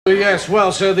Yes,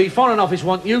 well, sir, the Foreign Office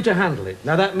want you to handle it.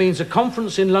 Now, that means a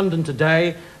conference in London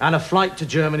today and a flight to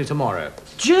Germany tomorrow.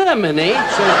 Germany? So,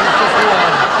 just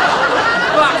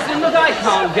Buxton, look, I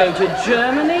can't go to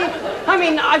Germany. I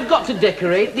mean, I've got to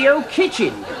decorate the old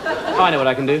kitchen. I know what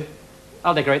I can do.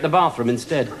 I'll decorate the bathroom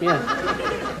instead, yeah.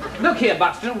 Look here,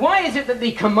 Buxton, why is it that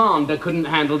the commander couldn't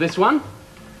handle this one?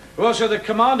 Well, sir, the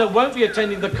commander won't be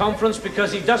attending the conference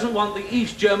because he doesn't want the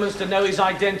East Germans to know his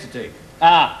identity.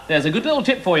 Ah, there's a good little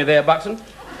tip for you there, Buxton.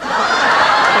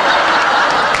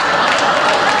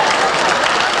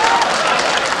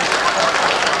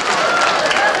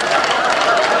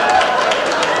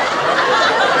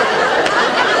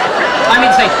 I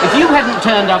mean, say, if you hadn't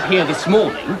turned up here this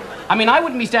morning, I mean, I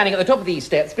wouldn't be standing at the top of these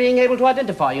steps being able to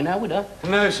identify you now, would I?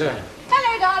 No, sir.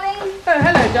 Hello, darling. Oh,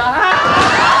 hello, darling.